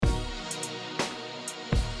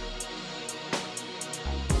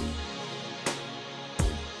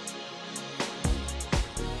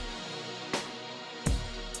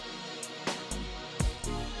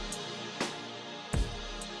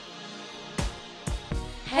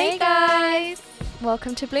Hey guys!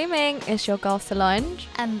 Welcome to Blooming. It's your girl Solange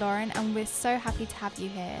and Lauren, and we're so happy to have you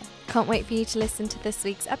here. Can't wait for you to listen to this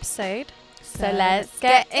week's episode. So let's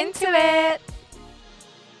get into it!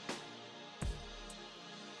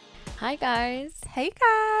 Hi guys! Hey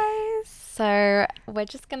guys! So we're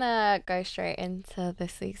just gonna go straight into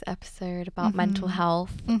this week's episode about mental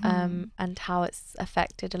health and how it's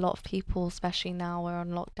affected a lot of people, especially now we're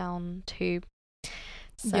on lockdown 2.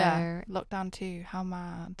 So yeah, lockdown 2, how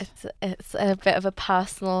mad. It's a bit of a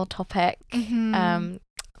personal topic,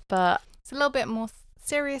 but it's a little bit more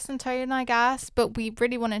serious in tone, I guess, but we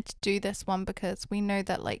really wanted to do this one because we know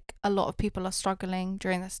that like a lot of people are struggling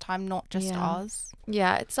during this time, not just us.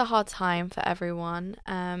 Yeah, it's a hard time for everyone,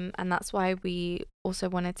 and that's why we also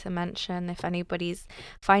wanted to mention if anybody's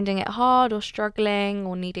finding it hard or struggling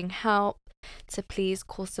or needing help, to please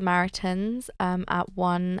call Samaritans at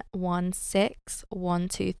 116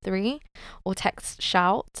 123 or text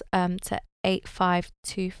shout to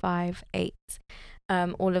 85258.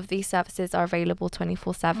 All of these services are available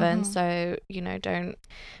 24/7, so don't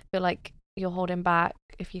feel like you're holding back.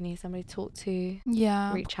 If you need somebody to talk to,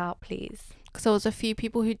 reach out please. Because there was a few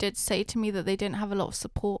people who did say to me that they didn't have a lot of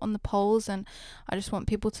support on the polls, and I just want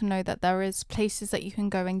people to know that there is places that you can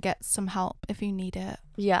go and get some help if you need it.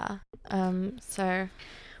 So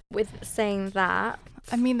with saying that,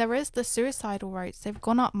 I mean, there is the suicidal rates. They've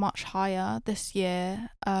gone up much higher this year.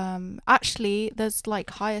 Actually, there's like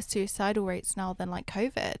higher suicidal rates now than like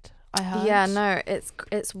COVID, I heard. Yeah, no,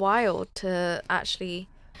 it's wild to actually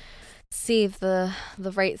see the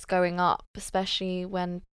rates going up, especially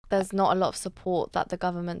when there's not a lot of support that the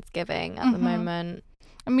government's giving at the moment.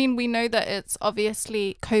 I mean, we know that it's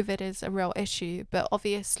obviously COVID is a real issue, but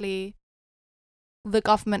obviously the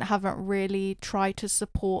government haven't really tried to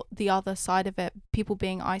support the other side of it. People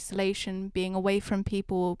being in isolation, being away from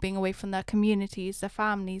people, being away from their communities, their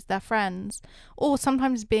families, their friends, or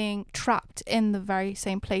sometimes being trapped in the very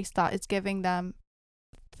same place that is giving them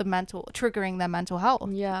triggering their mental health.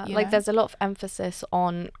 There's a lot of emphasis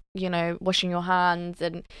on washing your hands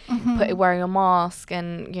and wearing a mask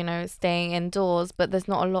and staying indoors, but there's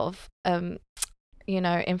not a lot of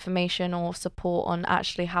information or support on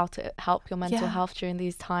actually how to help your mental health during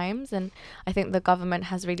these times. And I think the government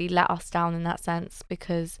has really let us down in that sense,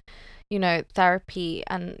 because therapy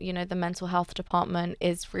and the mental health department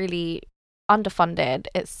is really underfunded.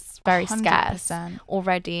 It's very 100%. Scarce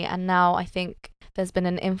already, and now I think there's been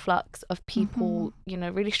an influx of people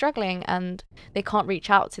really struggling, and they can't reach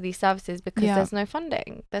out to these services because there's no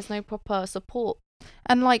funding, there's no proper support.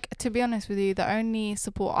 And like, to be honest with you, the only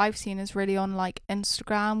support I've seen is really on like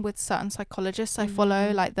Instagram with certain psychologists I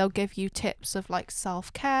follow. Like, they'll give you tips of like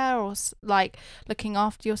self-care or like looking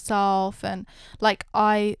after yourself, and like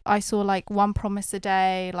I saw like 1 promise a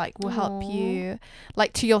day like will help you,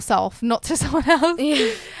 like to yourself, not to someone else.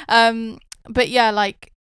 But yeah, like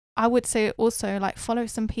I would say also like follow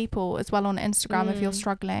some people as well on Instagram if you're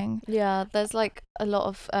struggling. Yeah, there's like a lot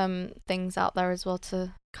of things out there as well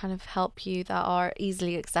to kind of help you that are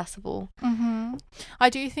easily accessible. I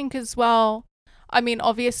do think as well, I mean,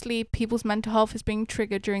 obviously people's mental health is being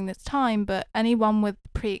triggered during this time, but anyone with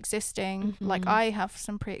pre-existing, like I have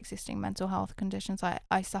some pre-existing mental health conditions.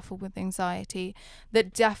 I suffer with anxiety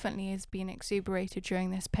that definitely has been exuberated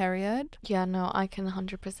during this period. Yeah, no, I can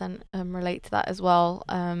 100% relate to that as well.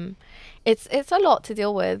 It's a lot to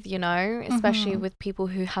deal with, especially with people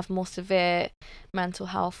who have more severe mental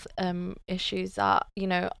health issues that,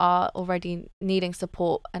 are already needing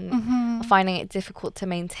support and are finding it difficult to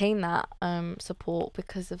maintain that support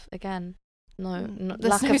because of, again,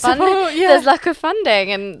 lack of funding. There's lack of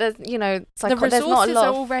funding, and there's the resources there's not a lot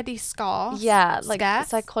are already scarce. Like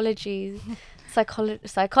psychologists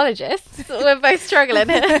we're both struggling.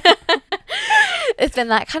 It's been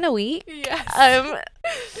that kind of week.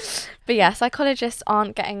 But yeah, psychologists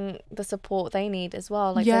aren't getting the support they need as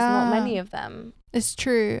well. Like, there's not many of them. It's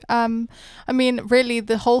true. I mean, really,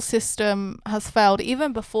 the whole system has failed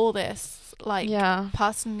even before this. Like,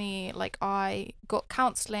 personally, like I got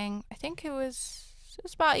counselling, I think it was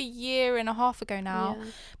about 1.5 years ago now,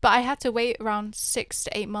 but I had to wait around 6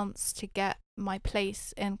 to 8 months to get my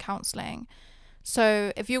place in counselling.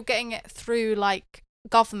 So if you're getting it through like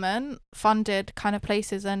government funded kind of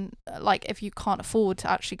places, and like if you can't afford to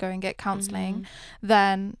actually go and get counselling,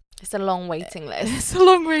 then it's a long waiting list. It's a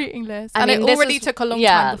long waiting list. And it already took a long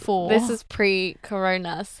time before. This is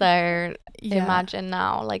pre-corona, so imagine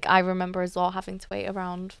now. Like, I remember as well having to wait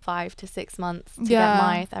around 5 to 6 months to get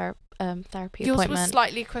my therapy Yours appointment. was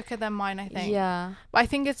slightly quicker than mine, I think. Yeah. But I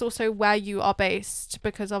think it's also where you are based,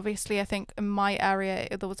 because obviously I think in my area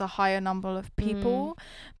there was a higher number of people.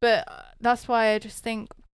 But that's why I just think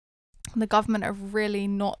the government have really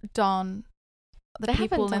not done the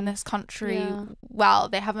people in this country well.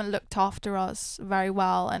 They haven't looked after us very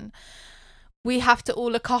well, and we have to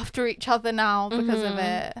all look after each other now because of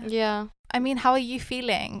it. Yeah. I mean, how are you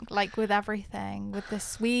feeling, like, with everything, with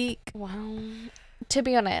this week? Well, to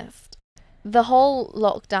be honest, the whole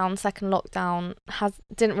second lockdown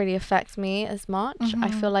didn't really affect me as much. I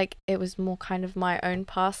feel like it was more kind of my own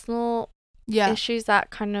personal issues that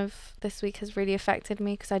kind of this week has really affected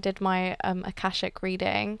me, because I did my Akashic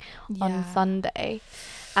reading on Sunday,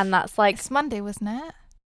 and that's like, it's Monday, wasn't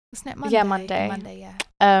it Monday? Yeah, Monday,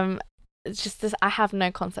 it's just this, I have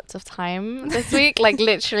no concept of time this week. Like,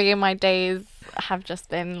 literally my days have just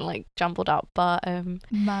been like jumbled up, but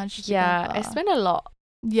it's been a lot.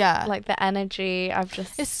 Like the energy,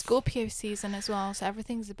 it's Scorpio season as well, so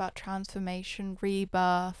everything's about transformation,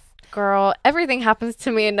 rebirth. Girl, everything happens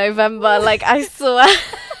to me in November. Like, I swear.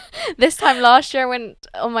 This time last year I went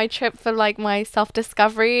on my trip for like my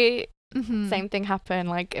self-discovery. Same thing happened.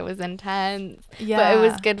 Like, it was intense, but it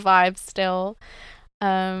was good vibes still.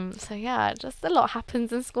 So yeah, just a lot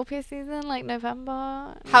happens in Scorpio season, like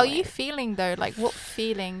November. How are you feeling though? Like, what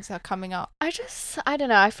feelings are coming up? I don't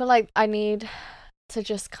know, I feel like I need to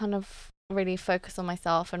just kind of really focus on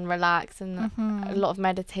myself and relax, and a lot of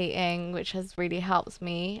meditating, which has really helped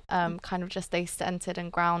me kind of just stay centered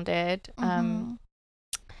and grounded.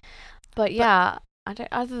 But yeah,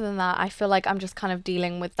 other than that, I feel like I'm just kind of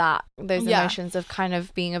dealing with those emotions of kind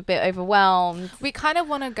of being a bit overwhelmed. We kind of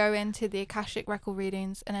want to go into the Akashic record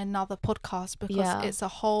readings in another podcast, because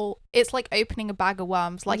it's like opening a bag of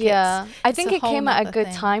worms. Like, I think it came at a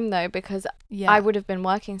good time though, because I would have been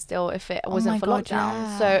working still if it wasn't for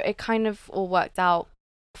lockdown. So it kind of all worked out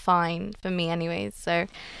fine for me anyways. So,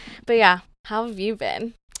 but yeah, how have you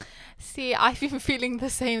been? See, I've been feeling the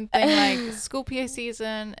same thing. Like, Scorpio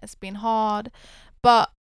season, it's been hard.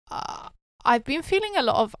 But I've been feeling a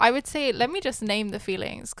lot of, I would say, let me just name the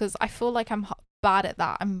feelings, because I feel like I'm bad at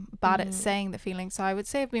that. I'm bad at saying the feelings. So I would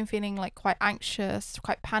say I've been feeling like quite anxious,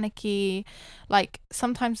 quite panicky, like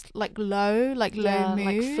sometimes like low mood. Like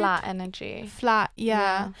flat energy.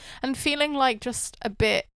 And feeling like just a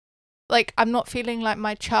bit, like I'm not feeling like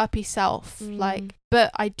my chirpy self. Like,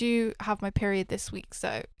 but I do have my period this week,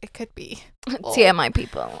 so it could be. TMI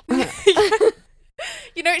people.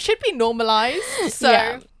 You know, it should be normalized.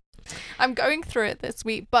 So I'm going through it this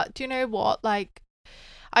week. But do you know what? Like,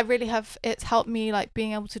 I really have, it's helped me, like,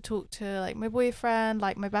 being able to talk to, like, my boyfriend,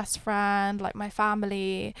 like, my best friend, like, my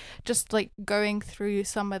family, just, like, going through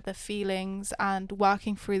some of the feelings and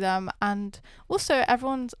working through them. And also,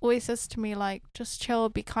 everyone always says to me, like, just chill,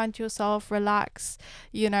 be kind to yourself, relax.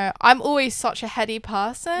 You know, I'm always such a heady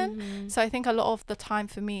person. So I think a lot of the time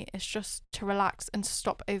for me is just to relax and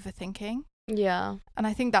stop overthinking. Yeah. And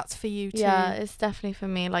I think that's for you too. Yeah, it's definitely for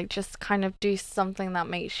me. Like, just kind of do something that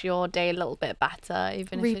makes your day a little bit better,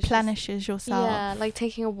 even if replenishes yourself. Yeah, like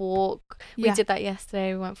taking a walk. We did that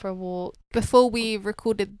yesterday. We went for a walk before we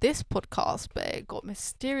recorded this podcast, but it got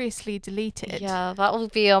mysteriously deleted. Yeah, that will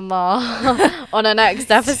be on on our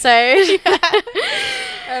next episode.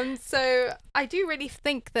 So I do really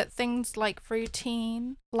think that things like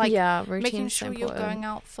routine, like making sure you're going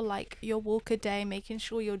out for like your walk a day, making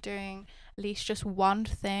sure you're doing at least just one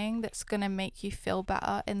thing that's going to make you feel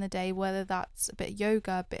better in the day, whether that's a bit of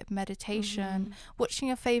yoga, a bit of meditation, watching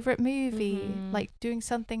a favorite movie, like doing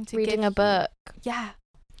something to reading a book. Yeah,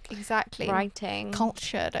 exactly. Writing.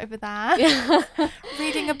 Cultured over there.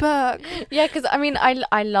 Reading a book. Yeah, because I mean,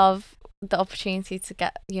 I love the opportunity to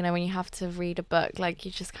get, you know, when you have to read a book, like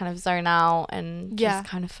you just kind of zone out and just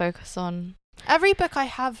kind of focus on. Every book I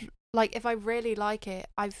have, like, if I really like it,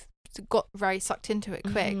 I've got very sucked into it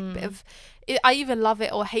quick. I either love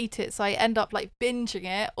it or hate it, so I end up like binging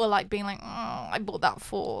it, or like being like, I bought that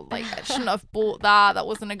for, like, I shouldn't have bought that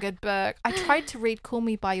wasn't a good book. I tried to read Call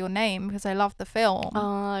Me By Your Name because I love the film.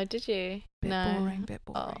 Oh, did you? Bit boring.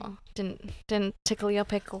 Oh, didn't tickle your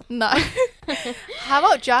pickle. No. How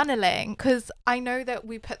about journaling? Because I know that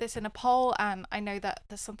we put this in a poll, and I know that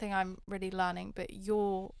there's something I'm really learning, but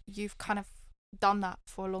you've kind of done that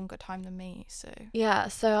for a longer time than me. So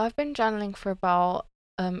so I've been journaling for about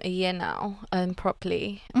a year now,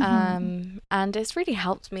 properly, and it's really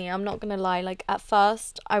helped me. I'm not gonna lie, like at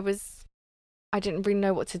first I didn't really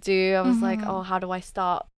know what to do. I was like, oh, how do I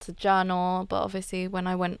start to journal? But obviously when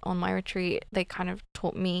I went on my retreat, they kind of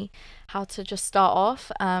taught me how to just start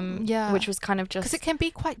off, which was kind of just, because it can be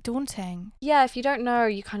quite daunting. Yeah, if you don't know,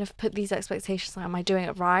 you kind of put these expectations like, am I doing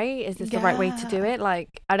it right? Is this the right way to do it?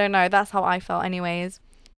 Like, I don't know, that's how I felt anyways.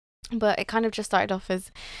 But it kind of just started off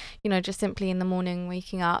as, you know, just simply in the morning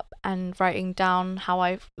waking up and writing down how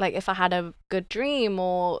if I had a good dream,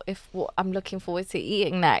 or if what I'm looking forward to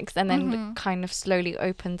eating next, and then kind of slowly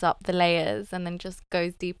opens up the layers and then just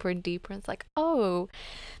goes deeper and deeper. It's like, oh,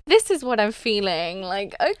 this is what I'm feeling.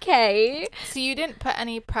 Like, okay. So you didn't put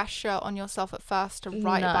any pressure on yourself at first to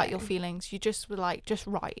write about your feelings. You just were like, just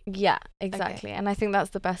write. Yeah, exactly. Okay. And I think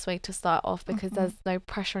that's the best way to start off, because there's no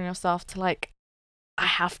pressure on yourself to like, I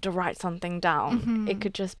have to write something down. It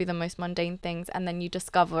could just be the most mundane things, and then you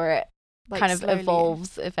discover it like kind of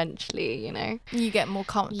evolves eventually, you know. You get more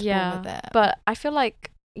comfortable with it. But I feel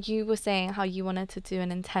like you were saying how you wanted to do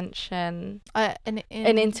an intention, an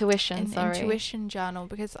intuition journal,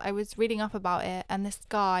 because I was reading up about it, and this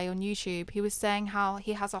guy on YouTube, he was saying how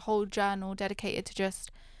he has a whole journal dedicated to just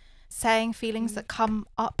saying feelings that come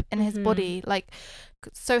up in his body. Like,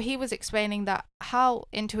 so he was explaining that how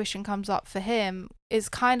intuition comes up for him is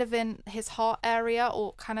kind of in his heart area,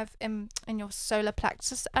 or kind of in your solar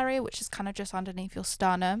plexus area, which is kind of just underneath your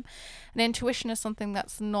sternum. And intuition is something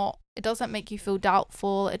that's not, it doesn't make you feel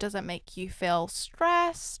doubtful, it doesn't make you feel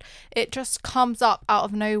stressed, it just comes up out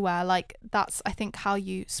of nowhere. Like, that's, I think, how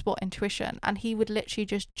you spot intuition. And he would literally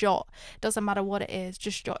just jot, doesn't matter what it is,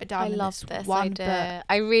 just jot it down. I love this idea.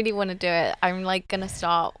 I really want to do it. I'm like gonna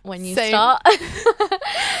start when you start.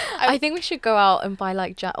 I think we should go out and buy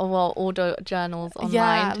like order journals online.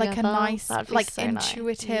 Yeah, like a nice, like so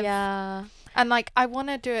intuitive. Nice. Yeah. And like, I want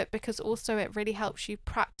to do it because also it really helps you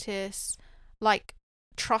practice like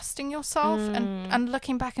trusting yourself and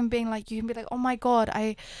looking back and being like, you can be like, oh my god,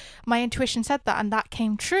 my intuition said that and that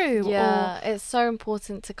came true. Yeah, it's so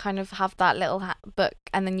important to kind of have that little book,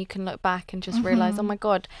 and then you can look back and just realize, oh my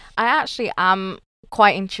god, I actually am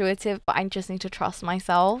quite intuitive, but I just need to trust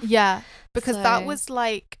myself. Yeah, because that was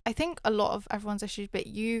like, I think a lot of everyone's issues, but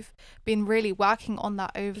you've been really working on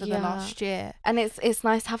that over the last year. And it's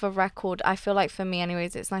nice to have a record. I feel like for me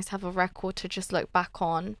anyways, it's nice to have a record to just look back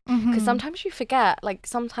on, because sometimes you forget. Like,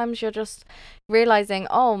 sometimes you're just realizing,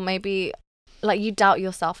 oh, maybe like you doubt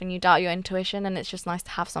yourself and you doubt your intuition, and it's just nice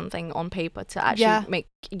to have something on paper to actually make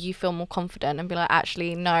you feel more confident and be like,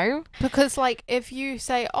 actually no. Because like, if you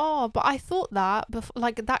say, oh, but I thought that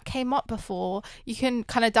like that came up before, you can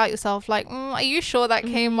kind of doubt yourself, like, are you sure that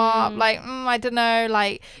came up? Like, I don't know,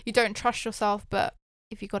 like you don't trust yourself. But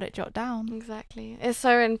if you got it jot down. Exactly. It's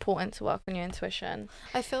so important to work on your intuition.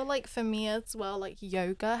 I feel like for me as well, like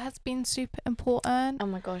yoga has been super important. Oh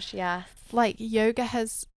my gosh, yes. Like yoga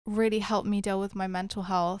has really helped me deal with my mental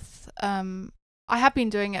health. I have been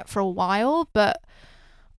doing it for a while, but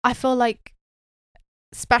I feel like,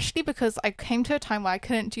 especially because I came to a time where I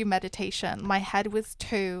couldn't do meditation, my head was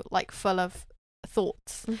too like full of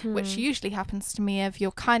thoughts, which usually happens to me if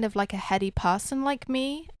you're kind of like a heady person like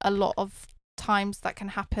me. A lot of times that can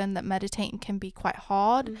happen, that meditating can be quite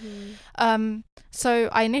hard. So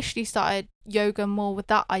I initially started yoga more with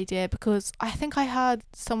that idea, because I think I heard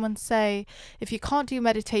someone say, if you can't do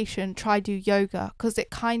meditation, try do yoga, because it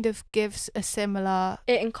kind of gives a similar,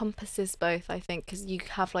 it encompasses both, I think, because you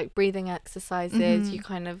have like breathing exercises, you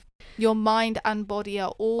kind of, your mind and body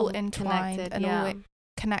are all entwined and all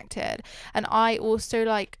connected. And I also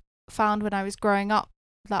like found when I was growing up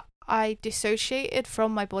that I dissociated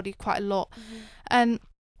from my body quite a lot. And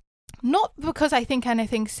not because I think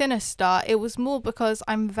anything sinister, it was more because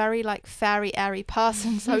I'm very like fairy airy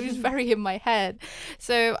person, so I was very in my head.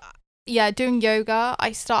 So yeah, doing yoga,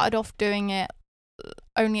 I started off doing it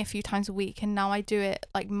only a few times a week, and now I do it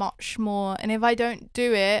like much more. And if I don't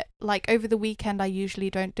do it like over the weekend, I usually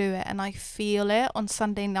don't do it, and I feel it on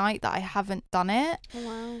Sunday night that I haven't done it.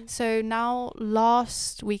 Wow. So now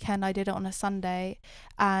last weekend I did it on a Sunday,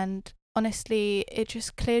 and honestly, it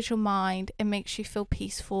just clears your mind. It makes you feel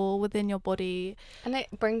peaceful within your body, and it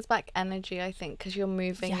brings back energy, I think, because you're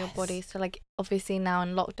moving your body. So like, obviously now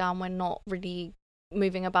in lockdown we're not really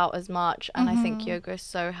moving about as much, and I think yoga is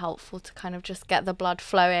so helpful to kind of just get the blood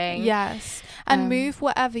flowing. Yes, and move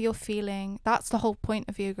whatever you're feeling. That's the whole point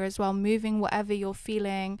of yoga as well, moving whatever you're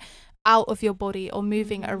feeling out of your body, or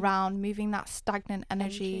moving around, moving that stagnant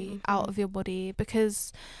energy out of your body,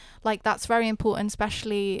 because like that's very important,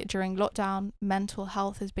 especially during lockdown. Mental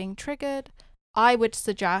health is being triggered. I would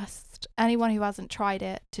suggest anyone who hasn't tried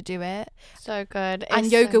it to do it. So good. And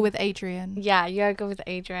yoga with Adriene. Yeah, yoga with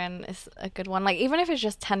Adriene is a good one. Like, even if it's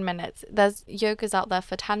just 10 minutes, there's yogas out there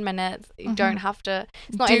for 10 minutes. You don't have to,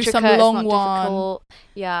 it's not intricate, some long it's not difficult.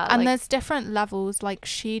 Yeah. And there's different levels, like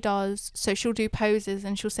she does. So she'll do poses,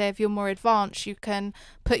 and she'll say, if you're more advanced, you can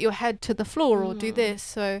put your head to the floor or do this.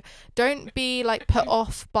 So don't be like put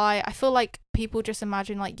off by, I feel like people just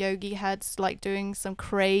imagine like yogi heads like doing some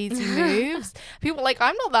crazy moves. People like,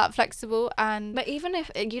 I'm not that flexible. But even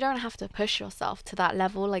if you don't have to push yourself to that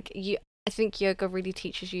level, like I think yoga really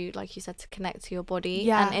teaches you, like you said, to connect to your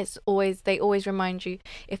body. And they always remind you,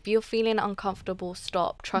 if you're feeling uncomfortable,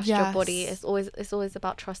 stop, trust your body. It's always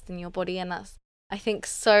about trusting your body. And that's, I think,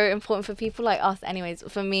 so important for people like us anyways.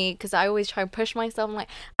 For me, because I always try and push myself. I'm like,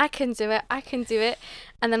 I can do it.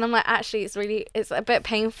 And then I'm like, actually, it's a bit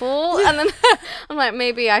painful. And then I'm like,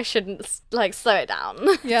 maybe I shouldn't like slow it down.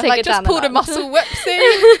 Yeah, like just pull the muscle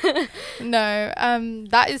whipsy. No,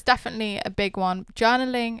 that is definitely a big one.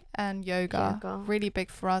 Journaling and yoga. Really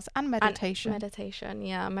big for us. And meditation.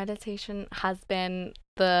 Meditation has been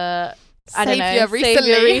the savior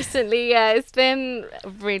recently. Yeah, it's been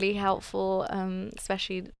really helpful,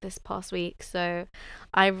 especially this past week. So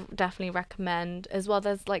I definitely recommend as well.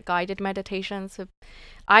 There's like guided meditations. So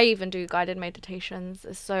I even do guided meditations.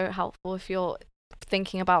 It's so helpful if you're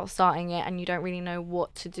thinking about starting it and you don't really know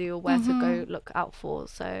what to do or where to go look out for.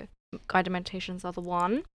 So guided meditations are the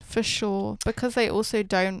one for sure, because they also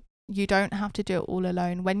you don't have to do it all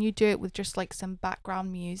alone. When you do it with just like some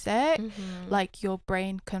background music, like your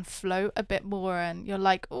brain can float a bit more and you're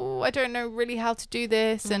like, oh, I don't know really how to do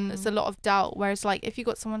this, and it's a lot of doubt. Whereas like if you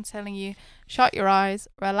got someone telling you, shut your eyes,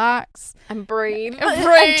 relax and breathe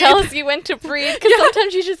and tells you when to breathe, because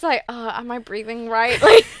sometimes you're just like, oh, am I breathing right?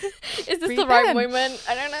 Like, is this the right moment?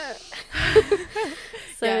 I don't know.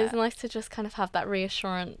 So it's nice to just kind of have that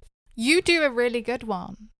reassurance. You do a really good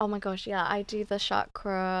one. Oh my gosh, yeah, I do the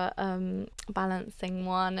chakra balancing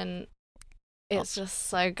one, and it's just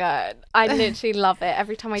so good. I literally love it.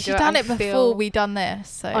 Every time I do it, done it before we done this.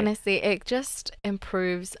 So honestly, it just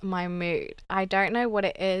improves my mood. I don't know what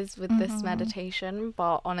it is with this meditation,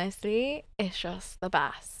 but honestly, it's just the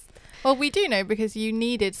best. Well, we do know because you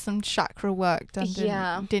needed some chakra work done,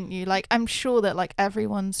 didn't you? Like, I'm sure that like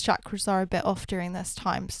everyone's chakras are a bit off during this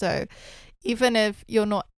time. So even if you're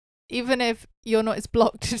not as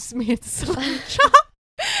blocked as me and Solange,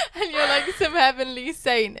 and you're like some heavenly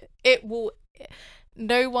saint,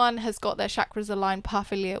 no one has got their chakras aligned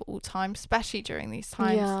perfectly at all times, especially during these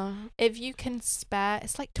times. Yeah. If you can spare,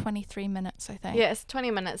 it's like 23 minutes, I think. Yeah, it's 20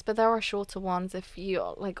 minutes, but there are shorter ones if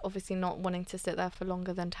you're like obviously not wanting to sit there for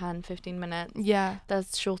longer than 10-15 minutes. Yeah.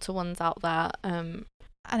 There's shorter ones out there. And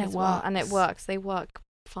it works. Well. And it works. They work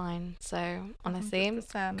fine. So honestly,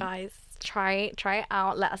 100%. Guys, try it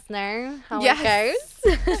out. Let us know how it goes.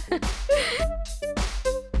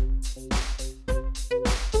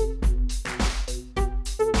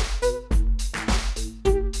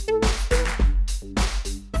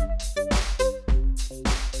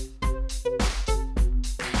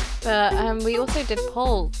 But we also did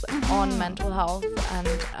polls on mental health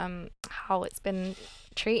and how it's been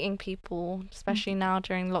treating people, especially now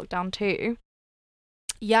during lockdown too.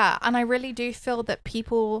 Yeah, and I really do feel that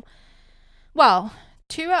people, well,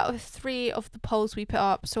 2 out of 3 of the polls we put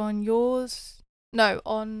up, so on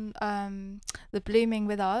the Blooming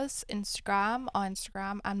With Us Instagram, our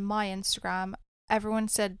Instagram, and my Instagram, everyone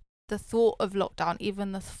said the thought of lockdown,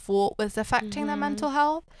 even the thought, was affecting their mental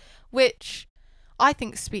health, which I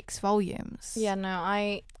think speaks volumes. Yeah, no,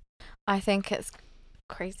 I think it's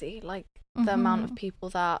crazy, like the amount of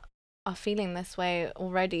people that are feeling this way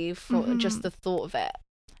already for just the thought of it.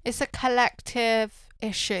 It's a collective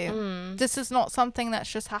issue. This is not something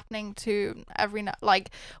that's just happening to one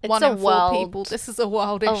in 4 people. This is a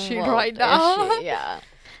world issue right now. Yeah.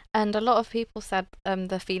 And a lot of people said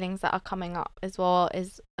the feelings that are coming up as well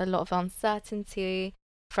is a lot of uncertainty,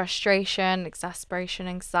 frustration, exasperation,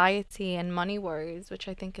 anxiety, and money worries, which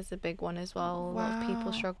I think is a big one as well. Wow. A lot of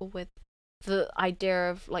people struggle with the idea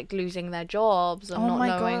of like losing their jobs and not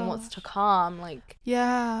knowing what's to come. Like,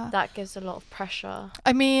 yeah, that gives a lot of pressure.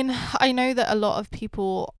 I mean, I know that a lot of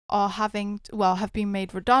people are have been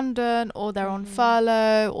made redundant, or they're on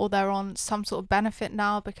furlough, or they're on some sort of benefit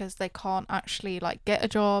now because they can't actually like get a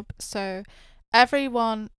job. So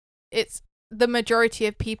everyone, it's the majority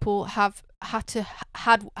of people have have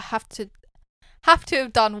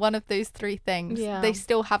done one of those 3 things. Yeah. They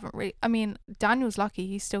still haven't really. I mean, Daniel's lucky;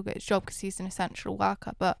 he still got his job because he's an essential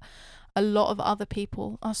worker. But a lot of other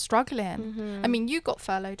people are struggling. I mean, you got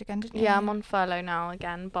furloughed again, didn't you? Yeah, I'm on furlough now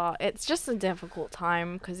again, but it's just a difficult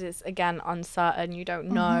time because it's again uncertain. You don't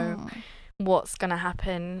know what's gonna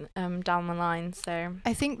happen down the line. So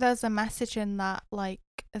I think there's a message in that, like,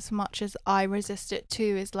 as much as I resist it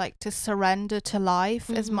too, is like to surrender to life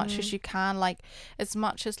as much as you can. Like, as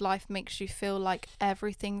much as life makes you feel like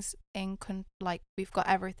everything's like we've got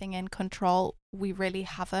everything in control, we really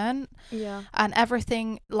haven't. Yeah. And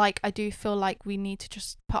everything, like, I do feel like we need to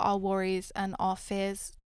just put our worries and our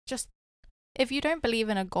fears just if you don't believe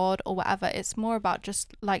in a god or whatever, it's more about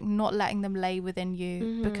just like not letting them lay within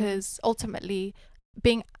you, because ultimately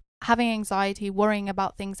having anxiety, worrying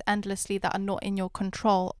about things endlessly that are not in your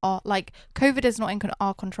control, are like COVID is not in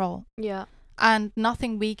our control. Yeah. And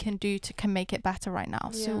nothing we can do can make it better right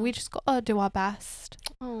now. So we just gotta do our best.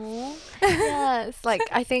 Oh, yeah. It's like,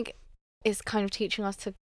 I think it's kind of teaching us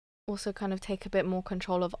to also kind of take a bit more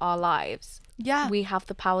control of our lives. Yeah. We have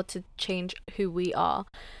the power to change who we are.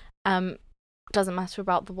 Doesn't matter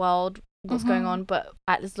about the world, what's going on, but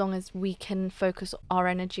as long as we can focus our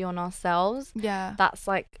energy on ourselves, that's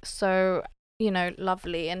like so, you know,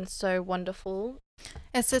 lovely and so wonderful.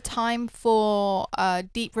 It's a time for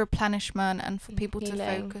deep replenishment and for people to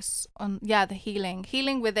focus on the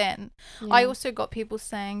healing within. I also got people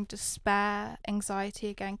saying despair, anxiety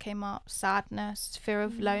again came up, sadness, fear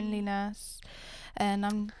of loneliness,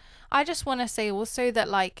 and I just want to say also that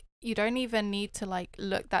like you don't even need to like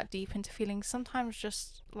look that deep into feelings. Sometimes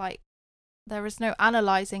just like there is no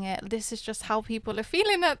analysing it. This is just how people are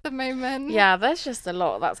feeling at the moment. Yeah, there's just a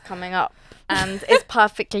lot that's coming up. And it's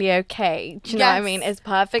perfectly okay. Do you know what I mean? It's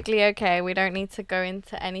perfectly okay. We don't need to go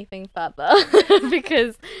into anything further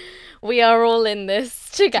because we are all in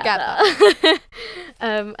this together.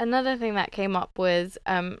 Another thing that came up was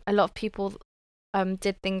a lot of people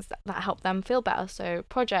did things that helped them feel better. So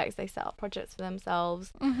projects, they set up projects for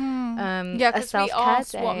themselves. Because we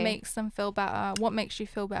asked what makes them feel better, what makes you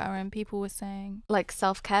feel better, and people were saying like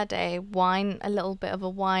self-care day, wine, a little bit of a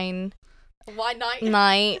wine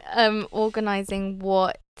night, organizing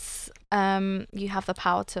what you have the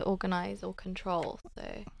power to organize or control.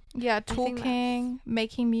 So talking,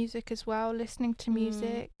 making music as well, listening to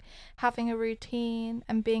music, having a routine,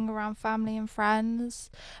 and being around family and friends.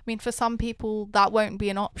 I mean, for some people that won't be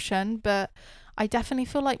an option, but I definitely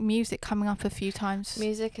feel like music coming up a few times.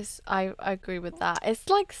 Music is, I agree with that. It's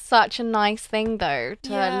like such a nice thing though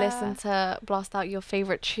to listen to, blast out your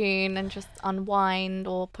favorite tune and just unwind,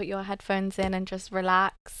 or put your headphones in and just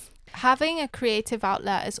relax. Having a creative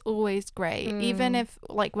outlet is always great, even if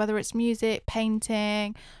like whether it's music,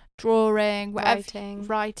 painting, drawing, whatever,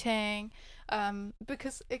 writing,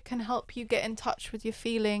 because it can help you get in touch with your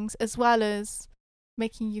feelings as well as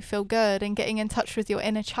making you feel good and getting in touch with your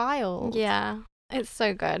inner child. Yeah, it's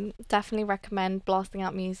so good. Definitely recommend blasting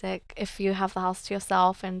out music if you have the house to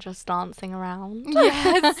yourself and just dancing around.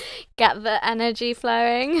 Yes. Get the energy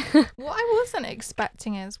flowing. What I wasn't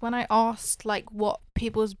expecting is when I asked like what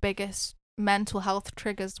people's biggest mental health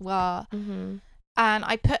triggers were, and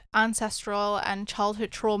I put ancestral and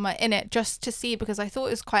childhood trauma in it just to see, because I thought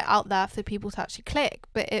it was quite out there for people to actually click,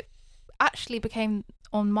 but it actually became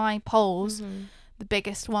on my polls the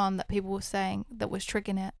biggest one that people were saying that was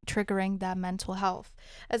triggering their mental health,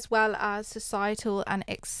 as well as societal and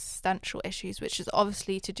existential issues, which is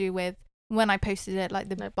obviously to do with when I posted it, like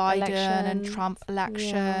the Biden and Trump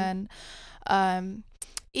election.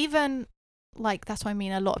 Even like, that's what I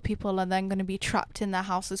mean, a lot of people are then going to be trapped in their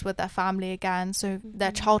houses with their family again, so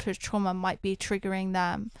their childhood trauma might be triggering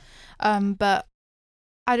them. But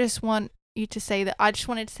I just wanted to say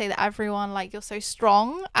that everyone, like, you're so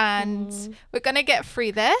strong and we're gonna get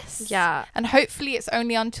through this, and hopefully it's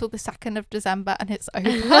only until the 2nd of December and it's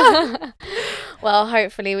over. Well,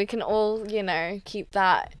 hopefully we can all, you know, keep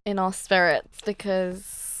that in our spirits,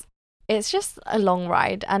 because it's just a long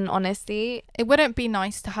ride, and honestly it wouldn't be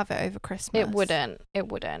nice to have it over Christmas. It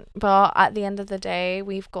wouldn't, but at the end of the day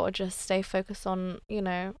we've got to just stay focused on, you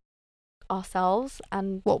know, ourselves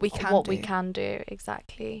and what we can do.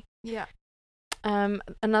 Exactly.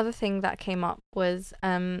 Another thing that came up was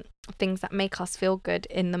things that make us feel good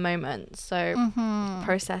in the moment. So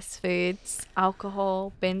processed foods,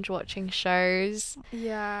 alcohol, binge watching shows.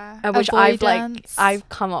 Which Avoidance.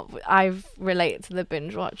 I've related to the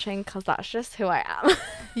binge watching because that's just who I am.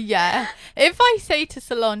 If I say to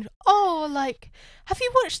Solange, oh, like, have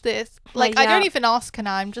you watched this? Like, I don't even ask her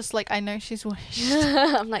now. I'm just like, I know she's watched.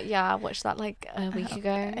 I'm like, yeah, I watched that like a week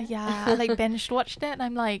ago. I like binge watched it, and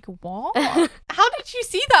I'm like, what? How did you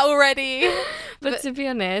see that already? But to be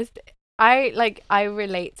honest, I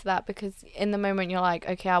relate to that, because in the moment you're like,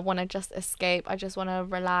 okay, I want to just escape. I just want to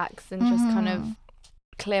relax and just kind of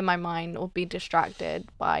clear my mind or be distracted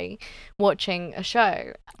by watching a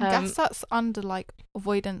show. I guess that's under like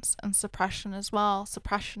avoidance and suppression as well.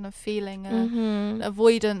 Suppression of feeling and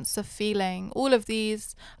avoidance of feeling. All of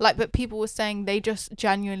these, like, but people were saying they just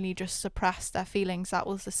genuinely just suppress their feelings. That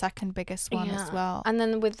was the second biggest one as well. And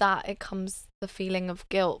then with that it comes the feeling of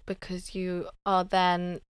guilt, because you are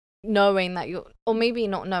then knowing that or maybe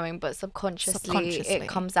not knowing, but subconsciously it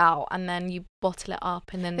comes out, and then you bottle it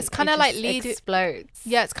up, and then it's kind of like explodes.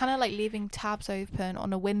 Yeah, it's kind of like leaving tabs open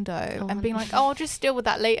on a window and being like, oh, I'll just deal with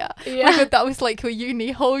that later. Yeah, that was like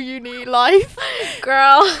your whole uni life.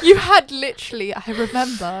 Girl, you had literally, I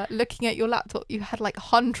remember looking at your laptop, you had like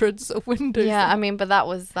hundreds of windows. Yeah, I mean, but that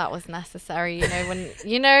was necessary, you know, when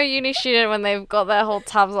uni student, when they've got their whole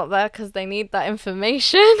tabs up there because they need that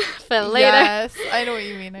information for later. Yes, I know what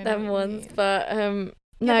you mean. Them ones, but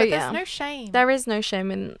there's no shame. There is no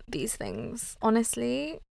shame in these things,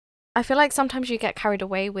 honestly. I feel like sometimes you get carried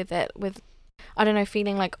away with it, with, I don't know,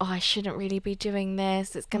 feeling like, oh, I shouldn't really be doing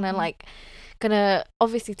this. It's gonna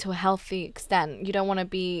obviously, to a healthy extent, you don't want to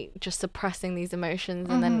be just suppressing these emotions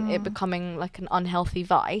and then it becoming like an unhealthy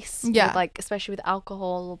vice. Yeah. With, like, especially with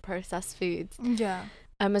alcohol or processed foods. Yeah.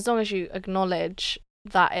 As long as you acknowledge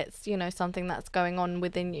that it's, you know, something that's going on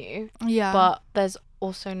within you. Yeah. But there's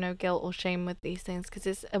also no guilt or shame with these things, because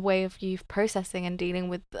it's a way of you processing and dealing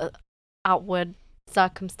with the outward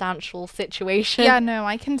circumstantial situation. Yeah, no,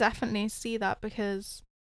 I can definitely see that, because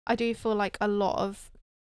I do feel like a lot of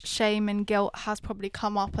shame and guilt has probably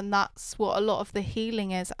come up, and that's what a lot of the healing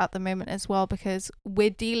is at the moment as well, because we're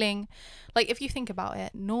dealing, like, if you think about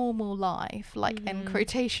it, normal life, like in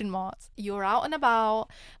quotation marks, you're out and about,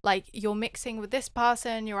 like you're mixing with this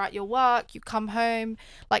person, you're at your work, you come home,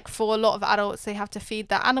 like for a lot of adults, they have to feed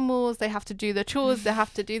their animals, they have to do the chores, they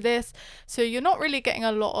have to do this, so you're not really getting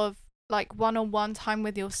a lot of like one-on-one time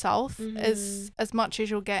with yourself as much as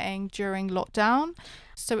you're getting during lockdown.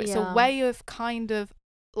 So it's a way of kind of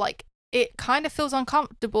like, it kind of feels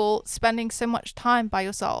uncomfortable spending so much time by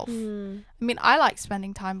yourself. I mean, I like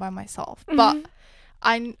spending time by myself, but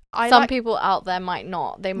I some people out there might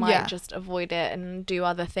not. They might just avoid it and do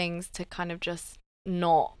other things to kind of just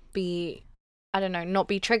not be, I don't know, not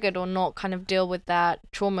be triggered or not kind of deal with their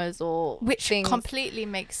traumas or which things. Completely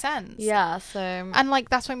makes sense. Yeah, so, and like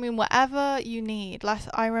that's what I mean, whatever you need. Like,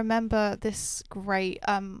 I remember this great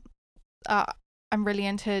I'm really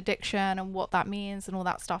into addiction and what that means and all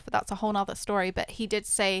that stuff, but that's a whole nother story. But he did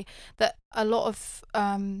say that a lot of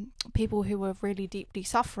people who were really deeply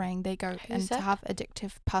suffering, they go to have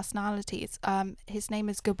addictive personalities. His name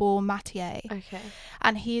is Gabor Mate. Okay.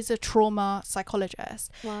 And he's a trauma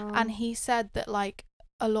psychologist. Wow. And he said that, like,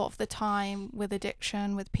 a lot of the time with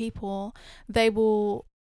addiction, with people, they will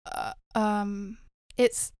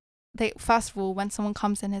first of all, when someone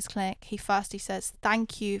comes in his clinic, he says,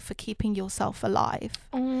 thank you for keeping yourself alive.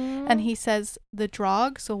 And he says the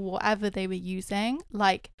drugs or whatever they were using,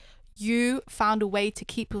 like, you found a way to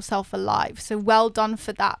keep yourself alive, so well done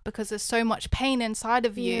for that, because there's so much pain inside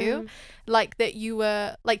of you, like, that you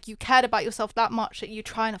were, like, you cared about yourself that much that you're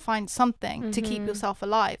trying to find something to keep yourself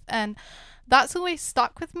alive. And that's always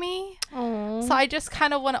stuck with me. So I just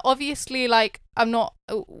kind of want to, obviously, like, I'm not,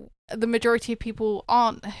 the majority of people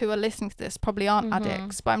who are listening to this probably aren't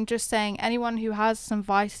addicts, but I'm just saying, anyone who has some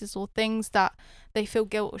vices or things that they feel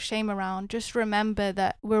guilt or shame around, just remember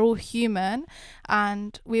that we're all human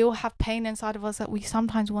and we all have pain inside of us that we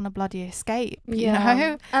sometimes want to bloody escape, you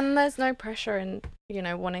know? And there's no pressure in, you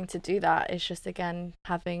know, wanting to do that. It's just, again,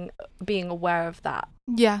 being aware of that,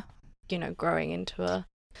 you know, growing into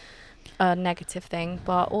a negative thing.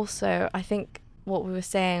 But also, I think what we were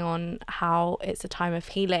saying on how it's a time of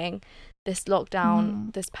healing, this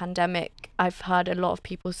lockdown, this pandemic, I've heard a lot of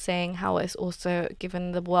people saying how it's also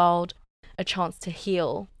given the world a chance to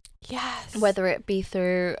heal. Yes. Whether it be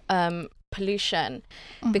through pollution,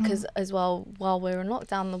 because as well, while we were in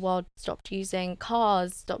lockdown, the world stopped using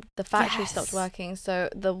cars, the factories stopped working, so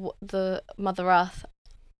the Mother Earth,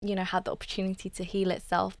 you know, had the opportunity to heal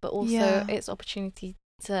itself, but also its opportunity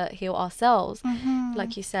to heal ourselves.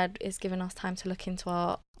 Like you said, it's given us time to look into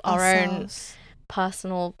our own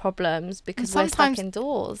personal problems, because we're stuck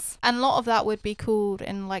indoors. And a lot of that would be called,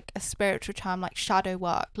 in like a spiritual term, like shadow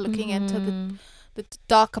work, looking into the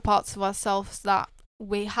darker parts of ourselves that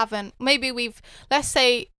we haven't, let's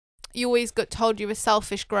say you always got told you were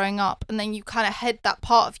selfish growing up, and then you kind of hid that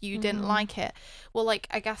part of you, didn't like it. Well, like,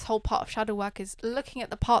 I guess whole part of shadow work is looking at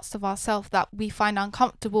the parts of ourselves that we find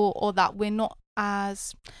uncomfortable, or that we're not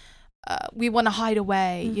as we want to hide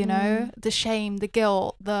away, you know, the shame, the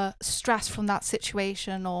guilt, the stress from that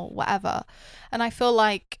situation or whatever. And I feel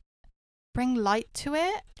like bring light to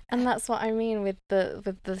it. And that's what I mean with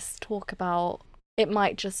this talk about, it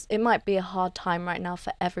might be a hard time right now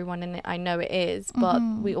for everyone, and I know it is, but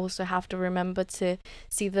we also have to remember to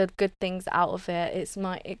see the good things out of it. It's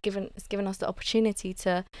given us the opportunity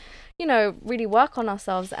to, you know, really work on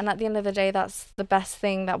ourselves, and at the end of the day, that's the best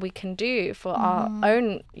thing that we can do for our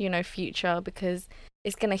own, you know, future, because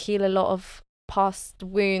it's going to heal a lot of past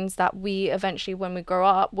wounds that we eventually, when we grow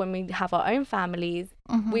up, when we have our own families,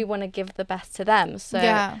 we want to give the best to them. So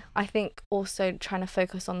I think also trying to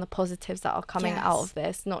focus on the positives that are coming out of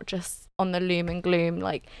this, not just on the loom and gloom.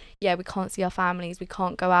 Like, yeah, we can't see our families, we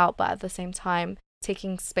can't go out, but at the same time,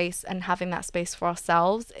 taking space and having that space for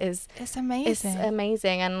ourselves it's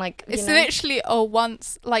amazing. And like, it's literally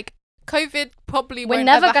once, like, COVID probably we're won't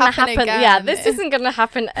never ever gonna happen again. Yeah, this isn't gonna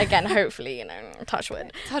happen again, hopefully, you know, touch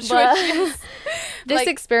wood. Yes. This like,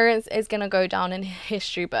 experience is gonna go down in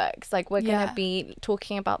history books. Like, we're gonna be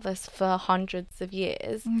talking about this for hundreds of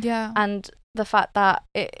years. And the fact that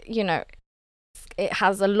it, you know, it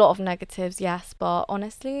has a lot of negatives, yes, but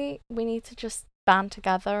honestly, we need to just band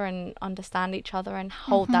together and understand each other and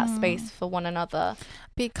hold that space for one another,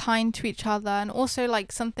 be kind to each other. And also,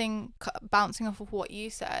 like, something bouncing off of what you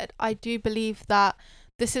said, I do believe that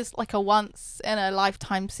this is like a once in a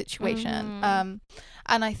lifetime situation, and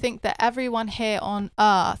I think that everyone here on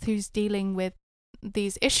earth who's dealing with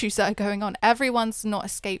these issues that are going on, everyone's not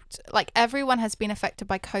escaped. Like, everyone has been affected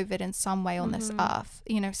by COVID in some way on this earth.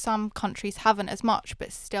 You know, some countries haven't as much,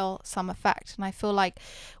 but still some effect. And I feel like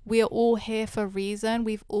we are all here for a reason.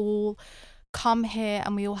 We've all come here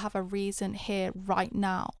and we all have a reason here right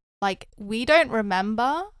now. Like, we don't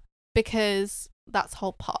remember because that's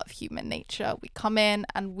whole part of human nature. We come in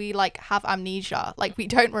and we like have amnesia, like we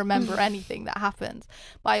don't remember anything that happens.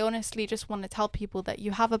 But I honestly just want to tell people that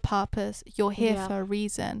you have a purpose, you're here for a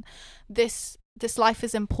reason. This life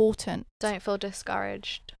is important. Don't feel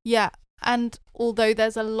discouraged. And although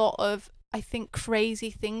there's a lot of, I think, crazy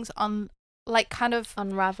things unraveling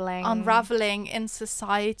in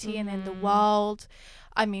society and in the world.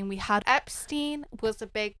 I mean, we had Epstein was a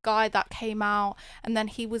big guy that came out, and then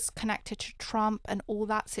he was connected to Trump and all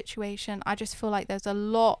that situation. I just feel like there's a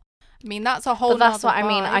lot. I mean, that's a whole. But that's what I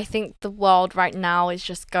mean. I think the world right now is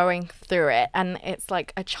just going through it, and it's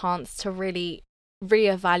like a chance to really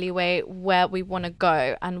reevaluate where we want to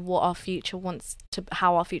go and what our future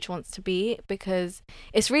how our future wants to be, because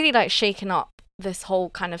it's really like shaking up this whole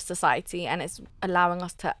kind of society, and it's allowing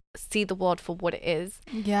us to see the world for what it is.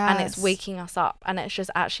 And it's waking us up, and it's just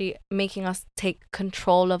actually making us take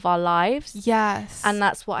control of our lives. And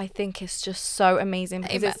that's what I think is just so amazing,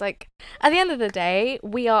 because it's like, at the end of the day,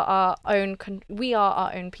 we are our own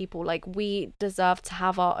people. Like, we deserve to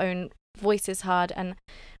have our own voices heard and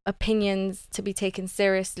opinions to be taken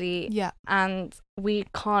seriously. And we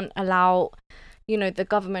can't allow, you know, the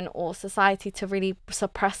government or society to really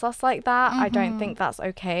suppress us like that. I don't think that's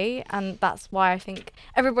okay. And that's why I think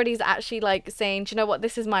everybody's actually like saying, do you know what,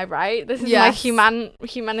 this is my right, this is my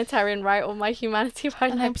humanitarian right, or my humanity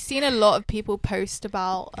right. And I've seen a lot of people post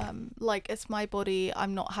about like, it's my body,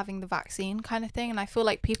 I'm not having the vaccine kind of thing. And I feel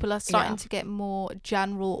like people are starting to get more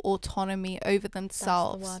general autonomy over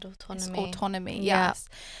themselves. That's the word, autonomy. It's autonomy, yes.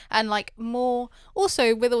 And like, more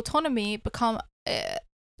also with autonomy become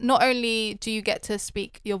not only do you get to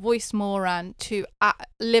speak your voice more and to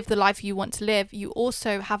live the life you want to live, you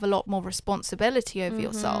also have a lot more responsibility over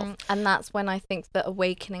yourself. And that's when I think the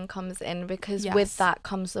awakening comes in, because with that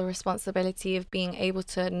comes the responsibility of being able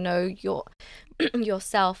to know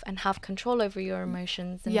yourself and have control over your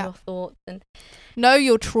emotions and your thoughts, and know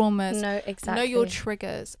your traumas, know your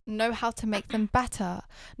triggers, know how to make them better,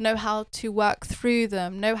 know how to work through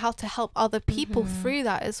them, know how to help other people through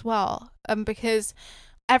that as well. Because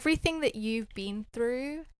everything that you've been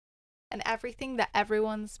through and everything that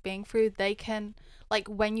everyone's being through, they can, like,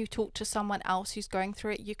 when you talk to someone else who's going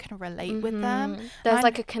through it, you can relate with them. There's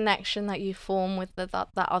like a connection that you form with that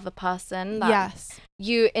other person, that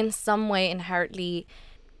you in some way inherently,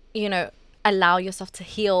 you know, allow yourself to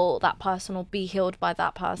heal that person or be healed by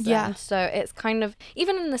that person. So it's kind of,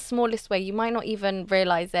 even in the smallest way, you might not even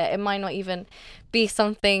realize it might not even be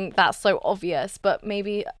something that's so obvious, but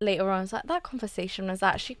maybe later on it's like, that conversation was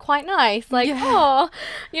actually quite nice, like oh,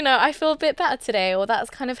 you know, I feel a bit better today, or that's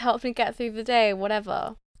kind of helped me get through the day,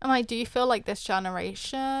 whatever. And like, do you feel like this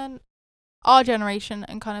generation, our generation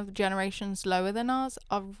and kind of generations lower than us,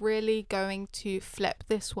 are really going to flip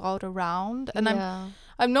this world around? And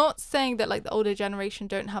I'm not saying that like the older generation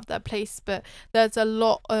don't have their place, but there's a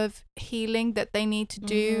lot of healing that they need to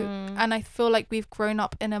do. And I feel like we've grown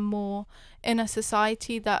up in a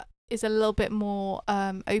society that is a little bit more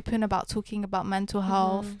open about talking about mental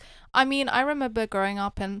health. I mean, I remember growing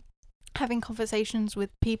up and having conversations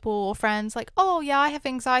with people or friends like, oh yeah, I have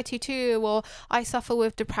anxiety too, or I suffer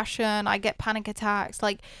with depression, I get panic attacks.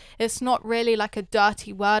 Like, it's not really like a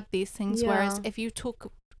dirty word, these things. Whereas if you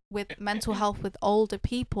talk with mental health with older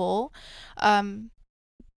people,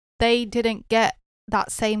 they didn't get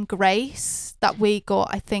that same grace that we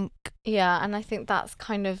got, I think. Yeah, and I think that's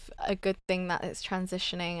kind of a good thing that it's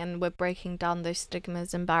transitioning and we're breaking down those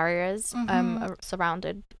stigmas and barriers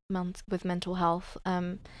surrounded with mental health.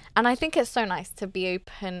 And I think it's so nice to be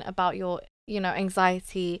open about your, you know,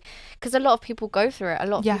 anxiety, because a lot of people go through it. A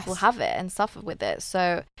lot of people have it and suffer with it.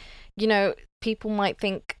 So, you know, people might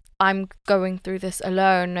think, I'm going through this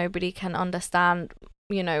alone. Nobody can understand,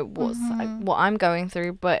 you know, what I'm going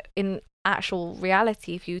through. But in actual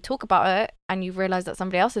reality, if you talk about it and you realize that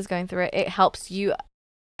somebody else is going through it, it helps you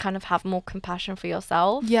kind of have more compassion for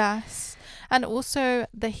yourself. Yes. And also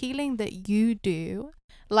the healing that you do,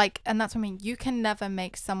 like, and that's what I mean, you can never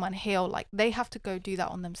make someone heal. Like, they have to go do that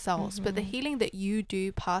on themselves. But the healing that you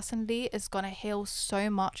do personally is going to heal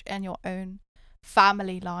so much in your own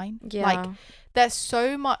family line. Like, there's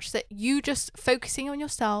so much that you just focusing on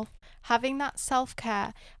yourself, having that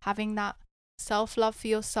self-care, having that self-love for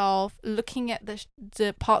yourself, looking at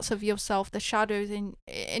the parts of yourself, the shadows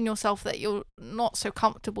in yourself that you're not so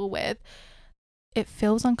comfortable with. It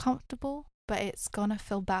feels uncomfortable, but it's gonna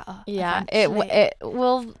feel better. Yeah, it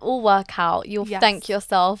will all work out. You'll thank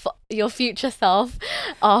yourself, your future self,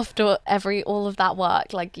 after all of that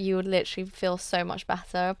work. Like, you would literally feel so much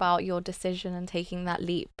better about your decision and taking that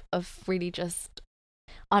leap of really just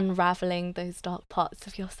unraveling those dark parts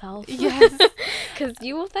of yourself. Yes. Because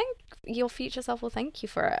your future self will thank you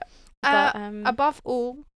for it. But, above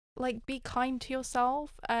all, like, be kind to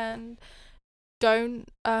yourself, and don't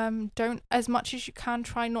as much as you can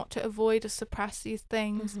try not to avoid or suppress these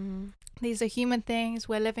things. These are human things.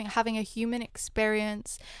 We're having a human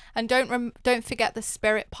experience, and don't forget the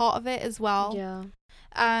spirit part of it as well. Yeah.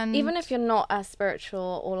 And even if you're not as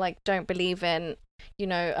spiritual or like don't believe in, you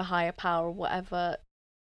know, a higher power or whatever,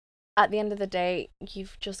 at the end of the day,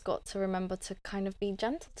 you've just got to remember to kind of be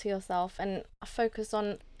gentle to yourself and focus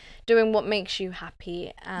on doing what makes you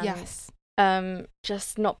happy, and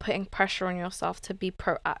just not putting pressure on yourself to be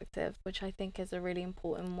proactive, which I think is a really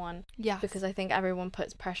important one. Because I think everyone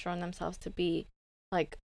puts pressure on themselves to be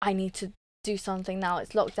like, I need to do something now,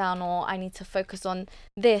 it's lockdown, or I need to focus on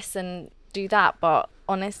this and do that. But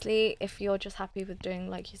honestly, if you're just happy with doing,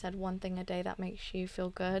 like you said, one thing a day that makes you feel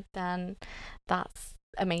good, then that's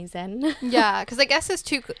amazing. Yeah, because I guess there's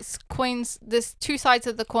two sides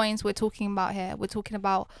of the coins we're talking about here. We're talking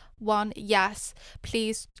about, one, yes,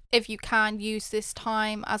 please, if you can, use this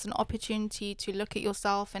time as an opportunity to look at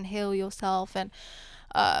yourself and heal yourself and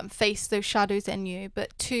face those shadows in you.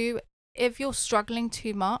 But two, if you're struggling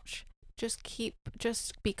too much, just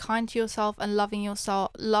be kind to yourself and loving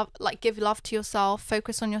yourself, give love to yourself,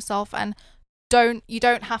 focus on yourself, and you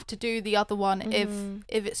don't have to do the other one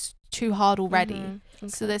if it's too hard already. Exactly.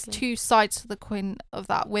 So there's two sides to the coin of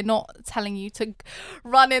that. We're not telling you to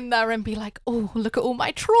run in there and be like, oh, look at all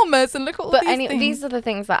my traumas and look at all these things. But these are the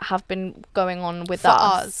things that have been going on with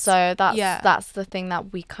us. So that's the thing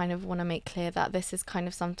that we kind of want to make clear, that this is kind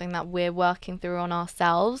of something that we're working through on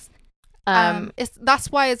ourselves.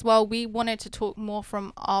 That's why as well we wanted to talk more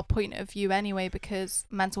from our point of view anyway, because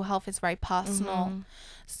mental health is very personal.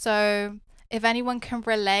 So if anyone can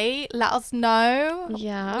relate, let us know.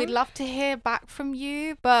 Yeah, we'd love to hear back from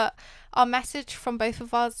you. But our message from both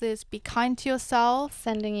of us is be kind to yourself.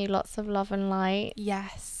 Sending you lots of love and light.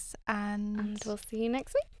 Yes. And we'll see you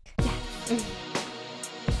next week. Yes.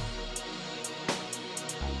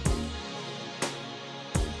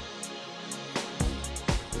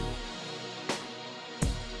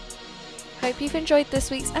 Hope you've enjoyed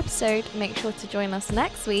this week's episode. Make sure to join us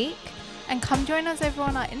next week. And come join us over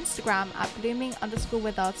on our Instagram at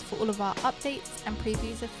blooming_with us for all of our updates and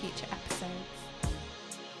previews of future episodes.